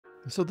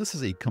So this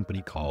is a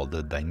company called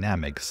the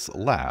Dynamics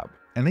Lab,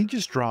 and they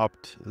just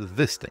dropped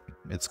this thing.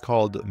 It's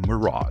called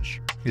Mirage.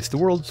 It's the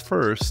world's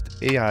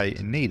first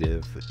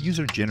AI-native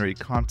user-generated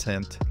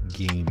content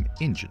game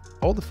engine.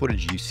 All the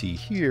footage you see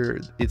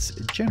here, it's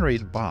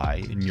generated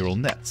by neural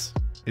nets.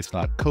 It's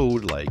not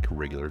code like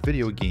regular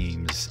video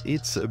games.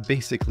 It's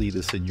basically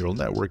this neural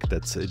network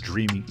that's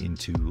dreaming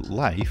into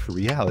life,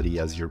 reality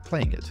as you're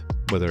playing it.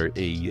 Whether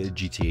a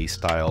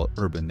GTA-style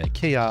urban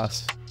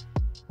chaos,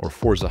 or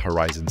Forza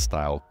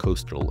Horizon-style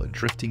coastal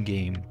drifting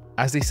game.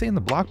 As they say in the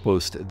blog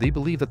post, they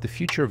believe that the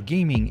future of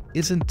gaming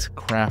isn't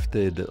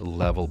crafted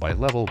level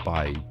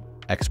by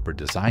expert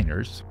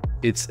designers.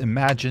 It's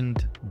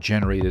imagined,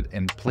 generated,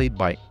 and played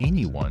by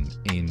anyone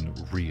in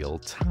real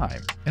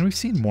time. And we've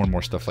seen more and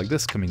more stuff like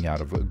this coming out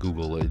of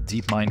Google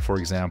DeepMind, for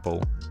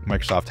example.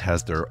 Microsoft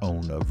has their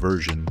own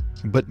version.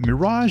 But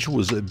Mirage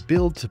was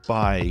built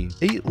by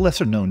a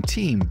lesser-known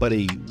team, but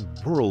a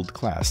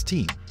world-class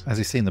team. As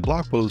they say in the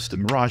blog post,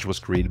 Mirage was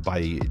created by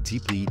a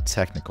deeply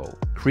technical,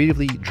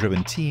 creatively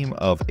driven team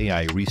of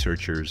AI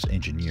researchers,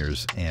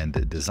 engineers,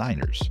 and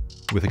designers.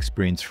 With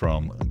experience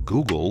from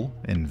Google,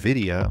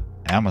 NVIDIA,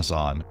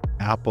 Amazon,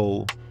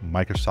 Apple,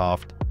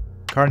 Microsoft,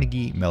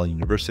 Carnegie Mellon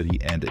University,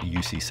 and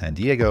UC San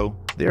Diego,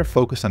 they are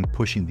focused on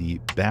pushing the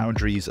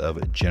boundaries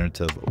of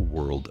generative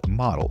world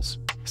models.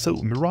 So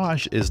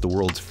Mirage is the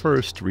world's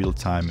first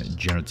real-time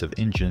generative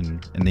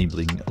engine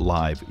enabling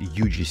live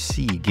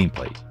UGC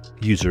gameplay,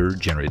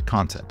 user-generated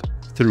content,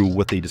 through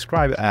what they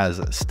describe as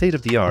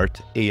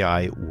state-of-the-art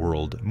AI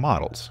world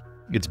models.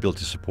 It's built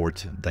to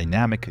support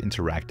dynamic,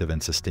 interactive,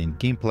 and sustained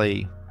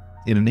gameplay.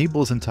 It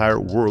enables entire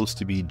worlds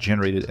to be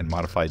generated and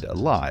modified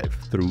live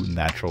through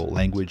natural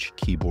language,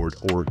 keyboard,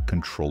 or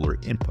controller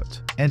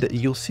input. And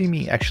you'll see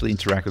me actually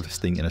interact with this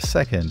thing in a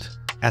second.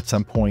 At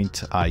some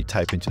point, I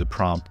type into the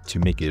prompt to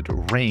make it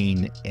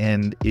rain,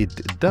 and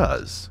it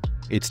does.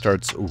 It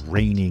starts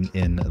raining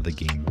in the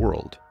game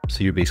world.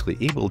 So you're basically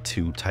able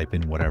to type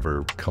in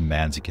whatever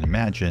commands you can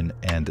imagine,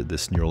 and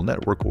this neural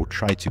network will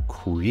try to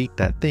create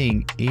that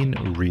thing in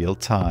real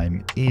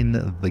time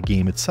in the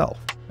game itself.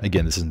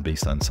 Again, this isn't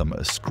based on some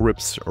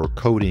scripts or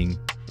coding.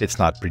 It's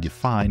not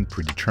predefined,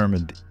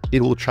 predetermined.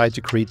 It will try to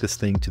create this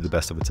thing to the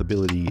best of its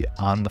ability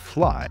on the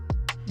fly.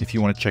 If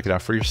you want to check it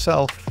out for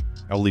yourself,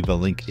 I'll leave a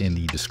link in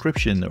the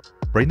description.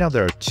 Right now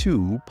there are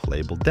two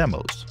playable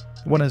demos.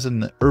 One is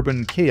an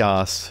urban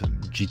chaos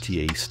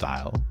GTA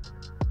style,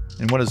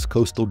 and one is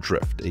Coastal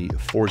Drift, a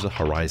Forza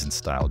Horizon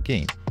style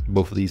game.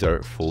 Both of these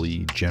are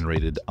fully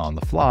generated on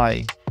the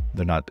fly.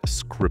 They're not a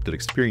scripted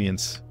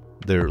experience.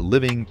 They're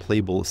living,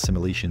 playable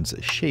simulations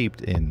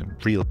shaped in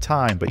real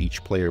time by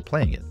each player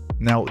playing it.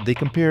 Now, they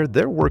compare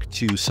their work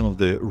to some of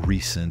the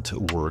recent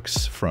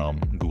works from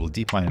Google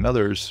DeepMind and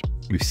others.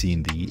 We've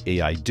seen the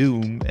AI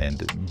Doom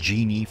and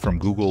Genie from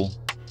Google.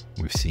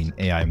 We've seen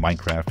AI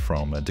Minecraft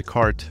from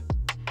Descartes,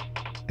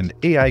 and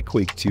AI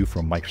Quake 2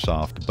 from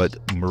Microsoft, but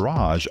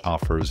Mirage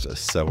offers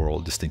several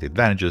distinct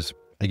advantages.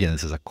 Again,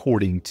 this is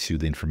according to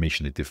the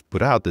information that they've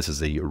put out. This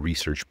is a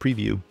research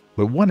preview.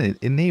 But one, it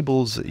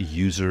enables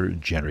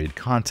user-generated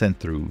content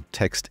through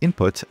text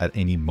input at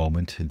any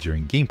moment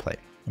during gameplay,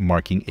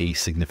 marking a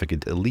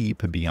significant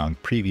leap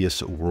beyond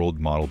previous world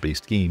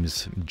model-based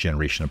games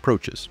generation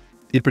approaches.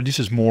 It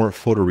produces more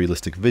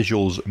photorealistic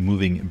visuals,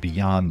 moving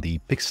beyond the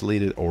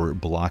pixelated or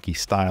blocky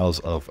styles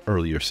of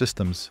earlier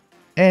systems.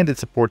 And it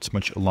supports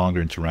much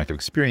longer interactive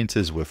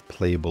experiences with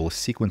playable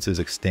sequences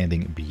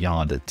extending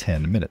beyond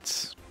 10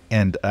 minutes.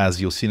 And as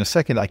you'll see in a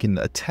second, I can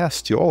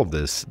attest to all of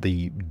this.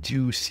 They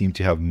do seem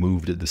to have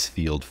moved this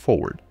field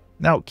forward.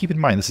 Now, keep in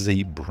mind, this is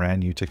a brand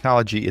new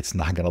technology. It's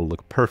not going to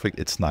look perfect.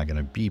 It's not going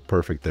to be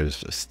perfect.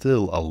 There's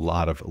still a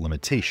lot of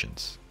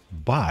limitations.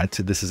 But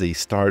this is a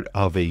start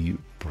of a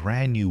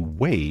brand new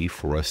way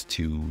for us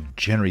to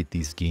generate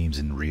these games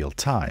in real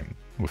time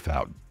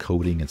without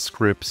coding and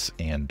scripts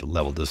and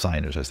level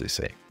designers, as they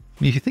say.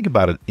 If you think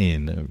about it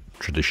in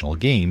traditional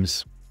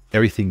games,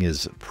 everything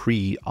is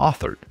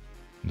pre-authored.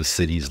 The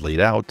city is laid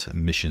out,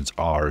 missions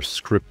are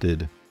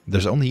scripted.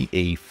 There's only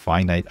a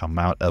finite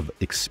amount of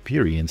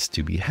experience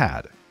to be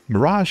had.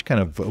 Mirage kind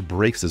of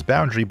breaks this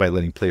boundary by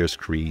letting players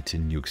create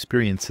new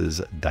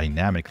experiences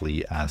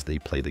dynamically as they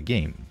play the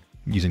game.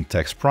 Using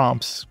text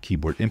prompts,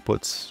 keyboard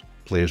inputs,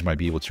 players might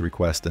be able to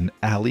request an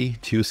alley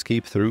to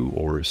escape through,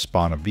 or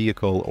spawn a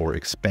vehicle, or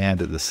expand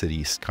the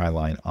city's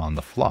skyline on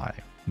the fly.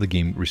 The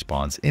game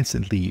responds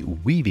instantly,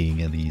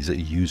 weaving these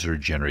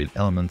user-generated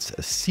elements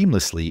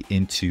seamlessly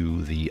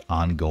into the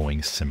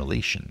ongoing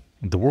simulation.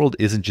 The world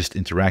isn't just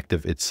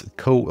interactive, it's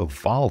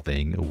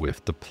co-evolving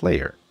with the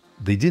player.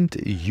 They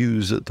didn't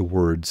use the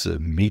words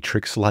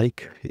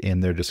Matrix-like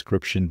in their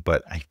description,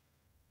 but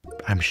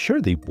I'm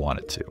sure they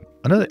wanted to.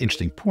 Another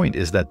interesting point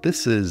is that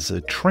this is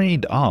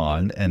trained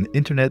on an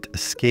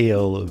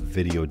internet-scale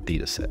video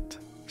dataset.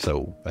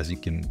 So as you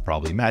can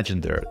probably imagine,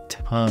 there are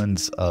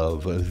tons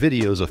of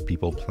videos of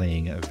people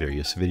playing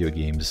various video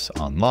games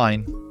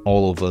online.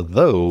 All of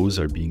those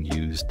are being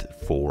used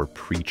for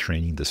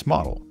pre-training this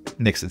model.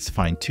 Next, it's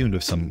fine-tuned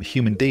with some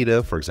human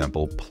data, for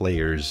example,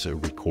 players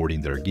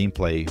recording their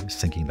gameplay,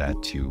 syncing that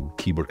to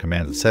keyboard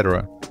commands,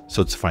 etc.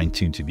 So it's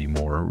fine-tuned to be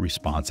more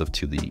responsive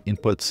to the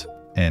inputs.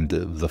 And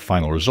the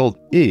final result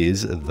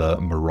is the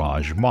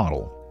Mirage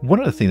model. One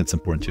other thing that's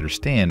important to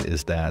understand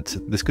is that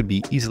this could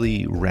be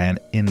easily ran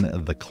in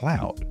the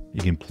cloud.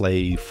 You can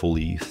play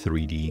fully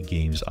 3D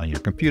games on your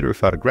computer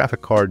without a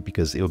graphic card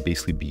because it will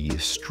basically be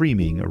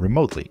streaming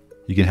remotely.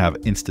 You can have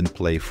instant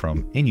play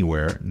from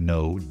anywhere,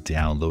 no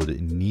download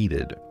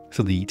needed.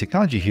 So the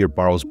technology here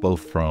borrows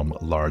both from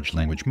large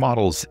language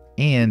models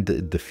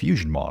and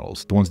diffusion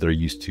models, the ones that are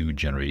used to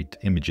generate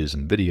images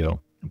and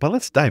video. But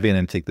let's dive in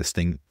and take this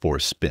thing for a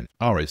spin.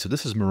 All right, so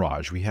this is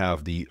Mirage. We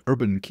have the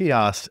urban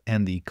chaos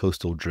and the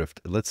coastal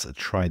drift. Let's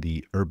try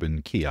the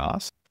urban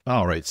chaos.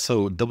 All right,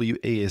 so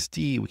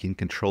WASD, we can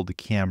control the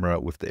camera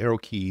with the arrow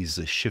keys,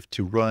 shift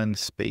to run,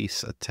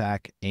 space,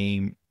 attack,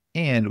 aim,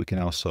 and we can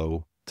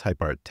also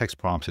type our text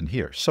prompts in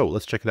here. So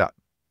let's check it out.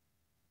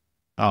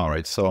 All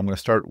right, so I'm going to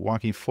start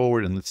walking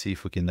forward and let's see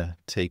if we can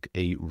take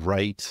a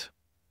right.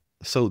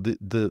 So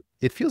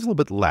it feels a little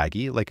bit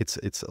laggy, like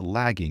it's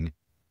lagging.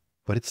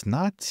 But it's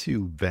not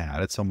too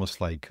bad. It's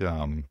almost like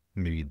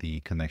maybe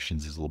the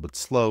connections is a little bit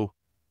slow.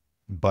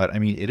 But I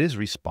mean, it is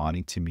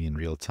responding to me in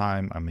real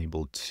time. I'm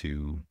able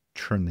to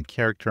turn the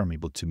character. I'm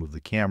able to move the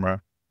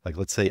camera. Like,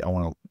 let's say I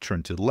want to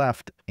turn to the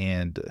left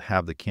and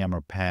have the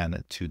camera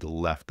pan to the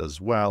left as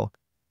well.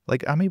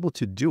 Like, I'm able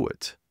to do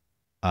it.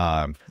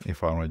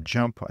 If I want to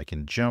jump, I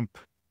can jump.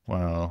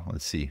 Well,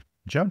 let's see.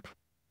 Jump.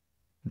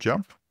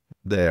 Jump.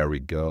 There we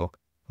go.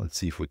 Let's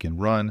see if we can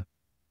run.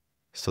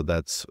 So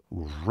that's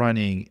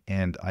running,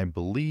 and I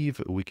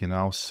believe we can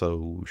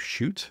also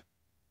shoot.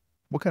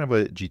 What kind of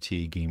a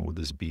GTA game would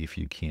this be if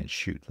you can't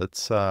shoot?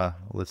 Let's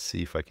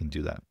see if I can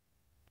do that.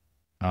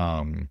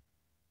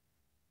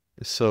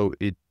 So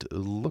it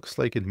looks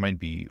like it might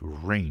be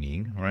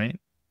raining, right?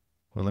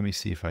 Well, let me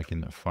see if I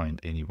can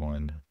find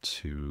anyone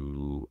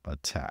to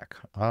attack.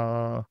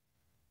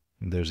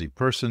 There's a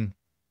person.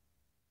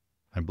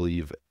 I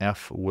believe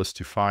F was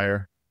to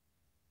fire.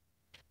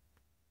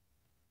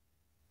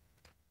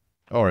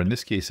 Or in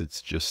this case,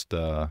 it's just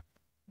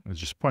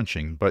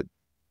punching. But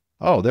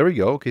oh, there we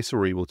go. Okay, so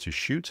we're able to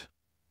shoot.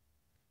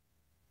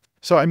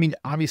 So I mean,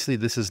 obviously,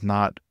 this is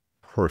not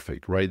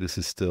perfect, right? This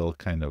is still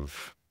kind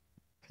of,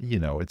 you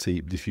know, it's a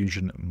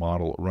diffusion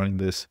model running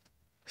this,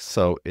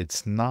 so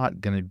it's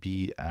not going to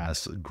be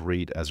as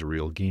great as a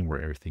real game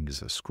where everything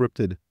is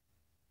scripted.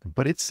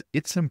 But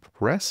it's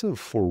impressive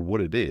for what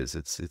it is.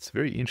 It's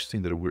very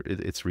interesting that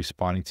it's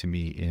responding to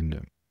me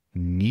in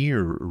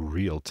near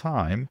real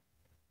time.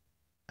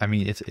 I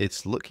mean,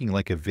 it's looking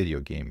like a video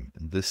game.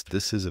 This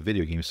is a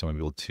video game, so I'm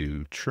able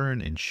to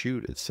turn and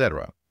shoot,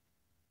 etc.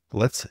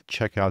 Let's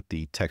check out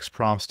the text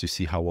prompts to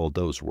see how well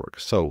those work.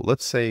 So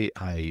let's say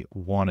I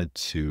wanted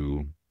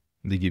to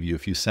they give you a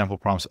few sample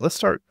prompts. Let's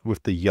start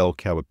with the yellow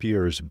cab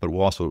appears, but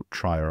we'll also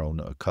try our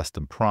own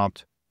custom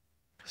prompt.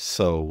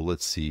 So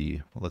let's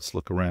see. Let's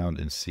look around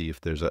and see if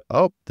there's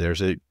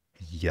there's a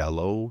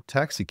yellow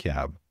taxi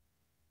cab.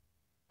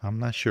 I'm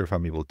not sure if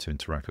I'm able to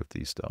interact with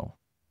these though.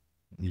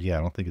 Yeah,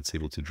 I don't think it's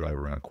able to drive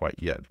around quite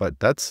yet, but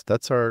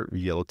that's our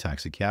yellow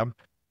taxi cab.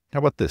 How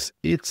about this?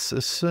 It's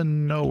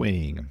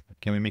snowing.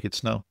 Can we make it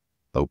snow?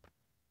 Oh,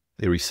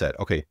 they reset.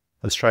 Okay,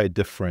 let's try a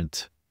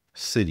different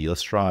city.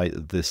 Let's try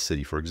this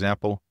city, for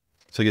example.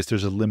 So I guess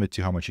there's a limit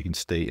to how much you can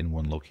stay in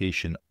one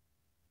location.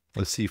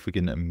 Let's see if we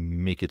can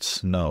make it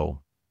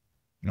snow.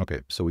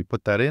 Okay, so we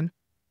put that in.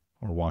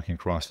 We're walking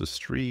across the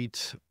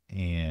street,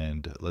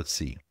 and let's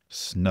see,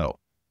 snow.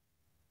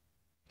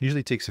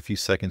 Usually takes a few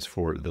seconds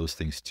for those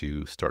things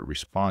to start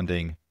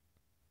responding.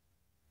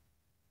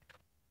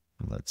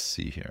 Let's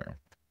see here.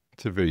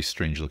 It's a very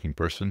strange looking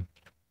person,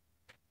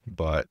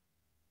 but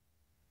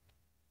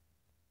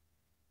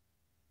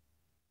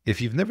if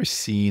you've never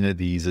seen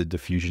these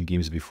diffusion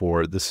games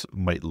before, this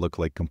might look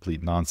like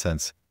complete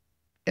nonsense.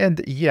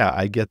 And yeah,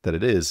 I get that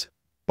it is,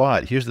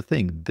 but here's the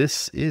thing.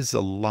 This is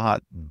a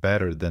lot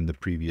better than the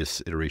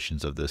previous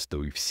iterations of this that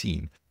we've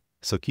seen.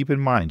 So keep in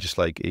mind, just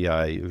like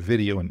AI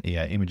video and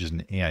AI images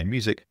and AI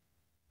music,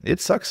 it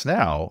sucks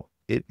now.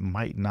 It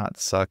might not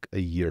suck a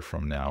year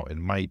from now. It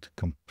might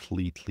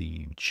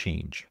completely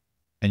change.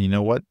 And you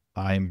know what?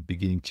 I'm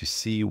beginning to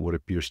see what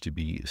appears to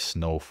be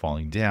snow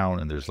falling down,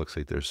 and looks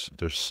like there's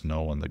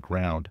snow on the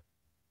ground.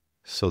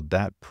 So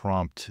that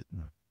prompt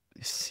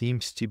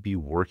seems to be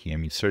working. I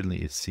mean,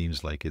 certainly it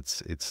seems like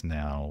it's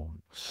now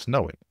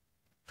snowing.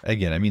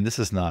 Again, I mean, this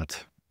is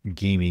not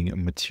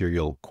gaming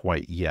material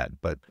quite yet,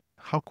 but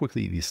how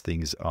quickly these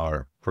things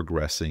are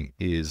progressing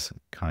is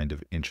kind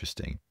of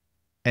interesting.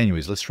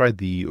 Anyways, let's try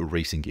the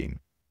racing game.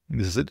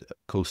 This is it,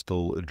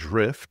 Coastal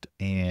Drift,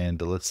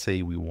 and let's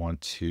say we want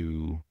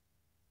to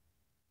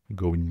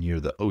go near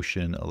the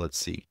ocean. Let's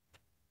see.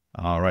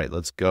 All right,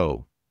 let's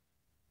go.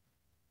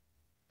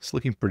 It's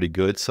looking pretty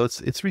good. So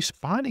it's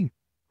responding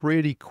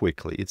pretty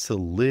quickly. It's a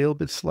little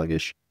bit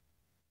sluggish,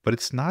 but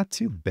it's not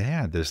too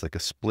bad. There's like a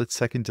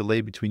split-second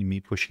delay between me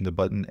pushing the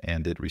button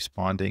and it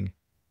responding.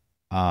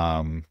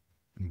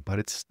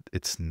 But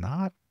it's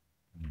not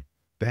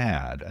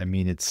bad. I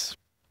mean, it's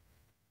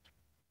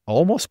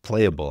almost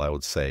playable, I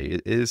would say.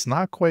 It is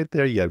not quite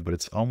there yet, but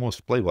it's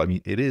almost playable. I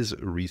mean, it is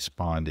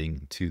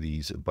responding to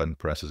these button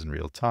presses in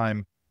real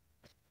time.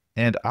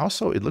 And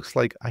also, it looks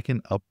like I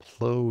can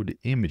upload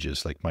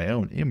images, like my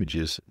own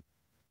images,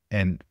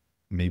 and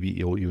maybe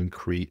it'll even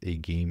create a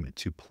game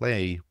to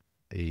play,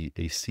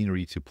 a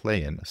scenery to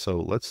play in. So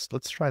let's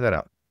try that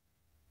out.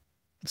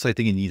 So I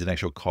think it needs an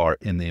actual car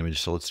in the image.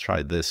 So let's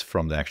try this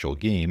from the actual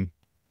game.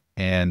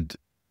 And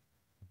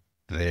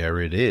there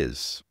it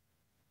is.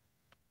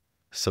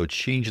 So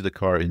change the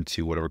car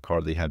into whatever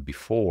car they had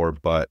before.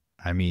 But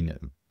I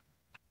mean,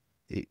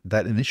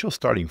 that initial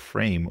starting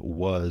frame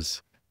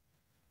was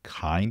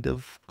kind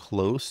of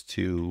close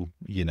to,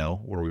 you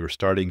know, where we were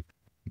starting.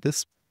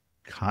 This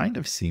kind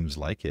of seems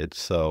like it.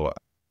 So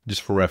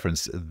just for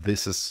reference,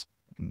 this is,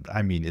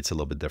 I mean, it's a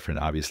little bit different,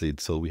 obviously.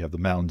 So we have the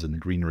mountains and the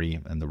greenery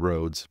and the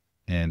roads.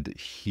 And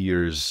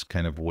here's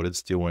kind of what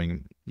it's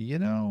doing. You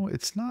know,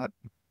 it's not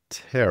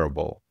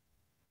terrible.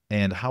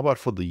 And how about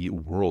for the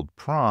world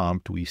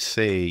prompt, we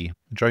say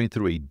driving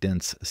through a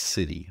dense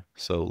city.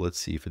 So let's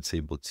see if it's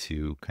able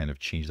to kind of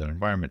change that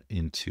environment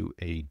into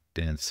a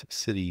dense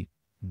city,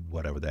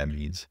 whatever that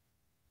means.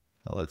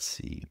 Now let's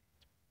see.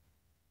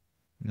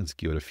 Let's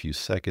give it a few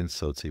seconds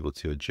so it's able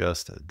to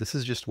adjust. This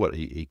is just what,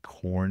 a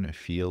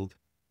cornfield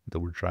that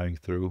we're driving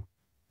through.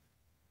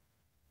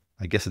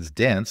 I guess it's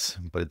dense,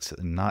 but it's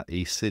not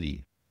a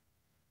city.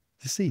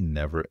 This is a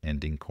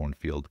never-ending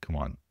cornfield. Come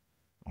on.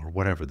 Or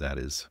whatever that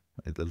is.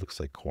 It looks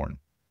like corn.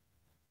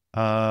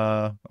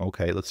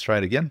 Okay, let's try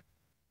it again.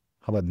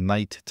 How about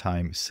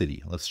nighttime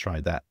city? Let's try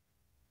that.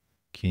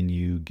 Can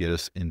you get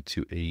us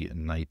into a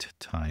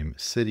nighttime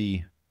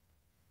city?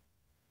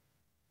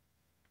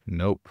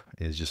 Nope,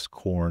 it's just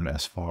corn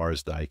as far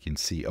as I can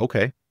see.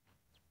 Okay.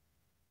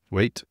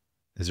 Wait,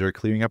 is there a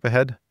clearing up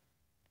ahead?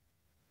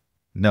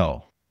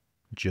 No,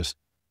 just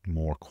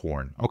more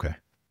corn. Okay.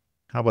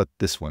 How about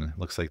this one?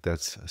 Looks like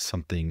that's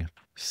something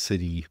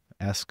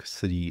city-esque,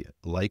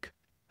 city-like.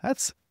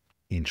 That's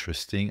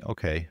interesting.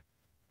 Okay.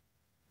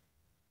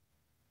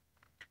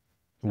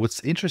 What's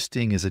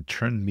interesting is it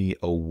turned me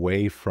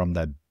away from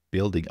that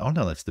building. Oh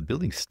no, that's the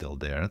building still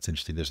there. That's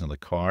interesting. There's another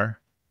car.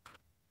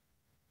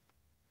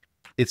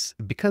 It's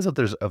because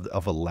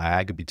of a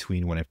lag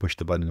between when I push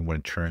the button and when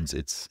it turns.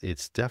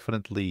 It's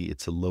definitely,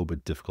 it's a little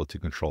bit difficult to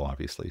control,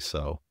 obviously.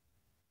 So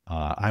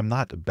I'm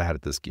not bad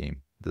at this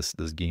game. This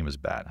game is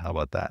bad. How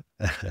about that?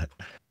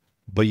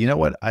 But you know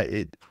what?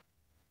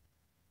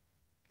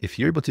 If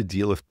you're able to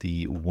deal with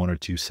the 1 or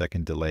 2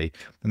 second delay,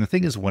 and the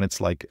thing is when it's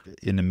like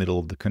in the middle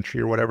of the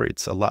country or whatever,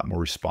 it's a lot more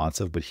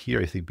responsive. But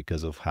here, I think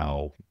because of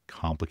how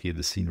complicated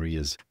the scenery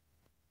is,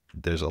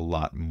 there's a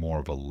lot more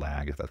of a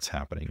lag that's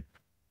happening.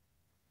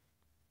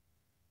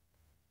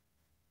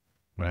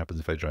 What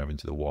happens if I drive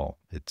into the wall?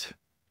 It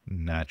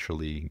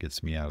naturally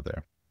gets me out of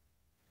there.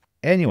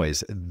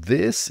 Anyways,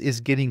 this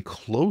is getting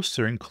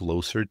closer and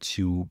closer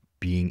to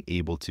being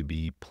able to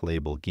be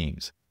playable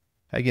games.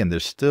 Again,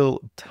 there's still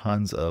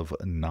tons of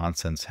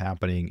nonsense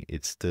happening.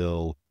 It's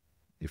still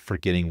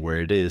forgetting where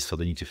it is, so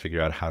they need to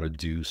figure out how to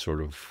do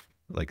sort of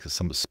like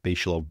some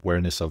spatial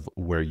awareness of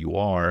where you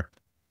are.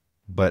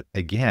 But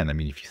again, I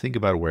mean, if you think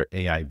about where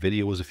AI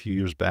video was a few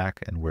years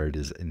back and where it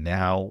is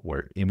now,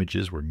 where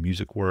images, where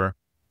music were,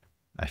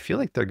 I feel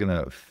like they're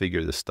going to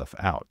figure this stuff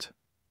out.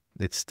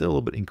 It's still a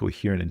little bit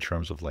incoherent in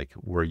terms of like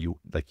where you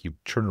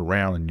turn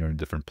around and you're in a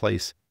different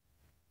place.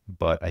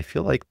 But I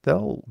feel like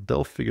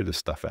they'll figure this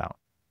stuff out.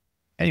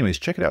 Anyways,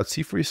 check it out.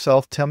 See for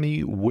yourself. Tell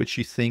me what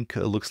you think.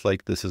 It looks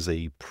like this is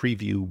a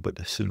preview,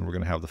 but soon we're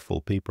going to have the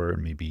full paper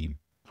and maybe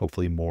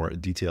hopefully more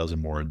details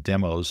and more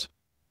demos.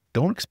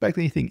 Don't expect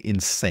anything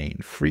insane.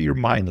 Free your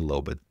mind a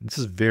little bit. This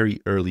is very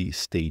early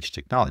stage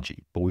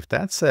technology. But with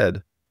that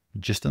said,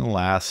 just in the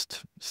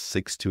last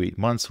 6 to 8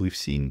 months, we've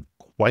seen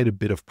quite a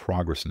bit of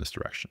progress in this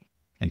direction.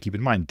 And keep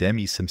in mind,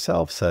 Demis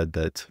himself said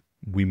that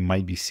we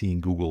might be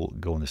seeing Google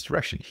go in this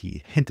direction.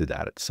 He hinted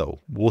at it. So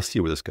we'll see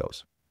where this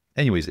goes.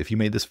 Anyways, if you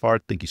made this far,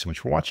 thank you so much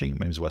for watching.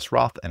 My name is Wes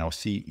Roth, and I'll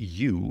see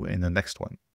you in the next one.